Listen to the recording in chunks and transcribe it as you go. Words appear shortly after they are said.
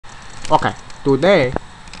Okay, today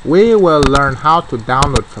we will learn how to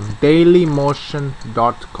download from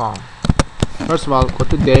DailyMotion.com. First of all, go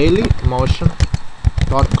to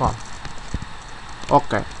DailyMotion.com.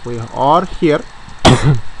 Okay, we are here.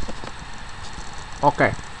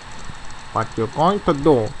 Okay, what you're going to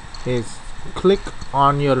do is click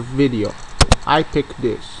on your video. I pick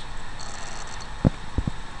this.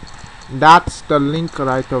 That's the link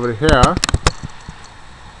right over here.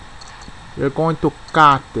 You're going to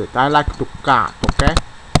cut it. I like to cut, okay?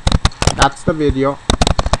 That's the video.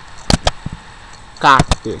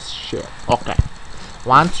 Cut this shit. Okay.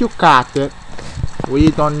 Once you cut it,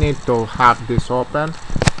 we don't need to have this open.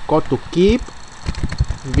 Go to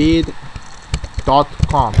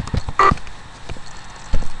keepvid.com.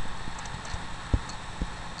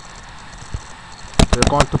 You're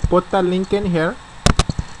going to put the link in here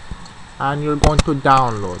and you're going to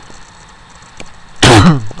download.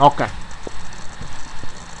 Okay.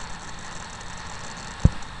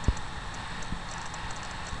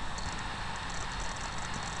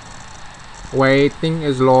 Waiting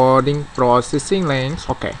is loading, processing links.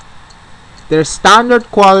 Okay. There's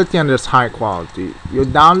standard quality and there's high quality. You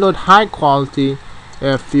download high quality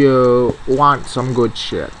if you want some good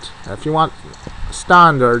shit. If you want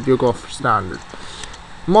standard, you go for standard.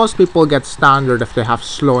 Most people get standard if they have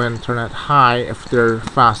slow internet, high if they're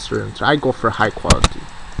faster internet. I go for high quality.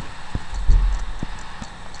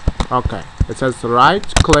 Okay. It says right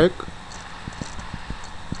click,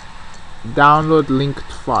 download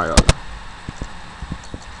linked file.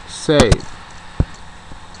 Save.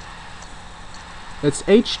 It's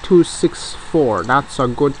H.264. That's a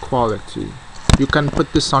good quality. You can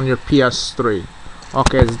put this on your PS3.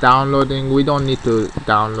 Okay, it's downloading. We don't need to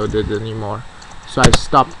download it anymore. So I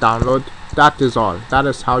stopped download. That is all. That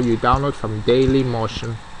is how you download from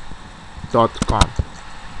DailyMotion.com.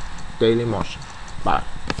 DailyMotion. Bye.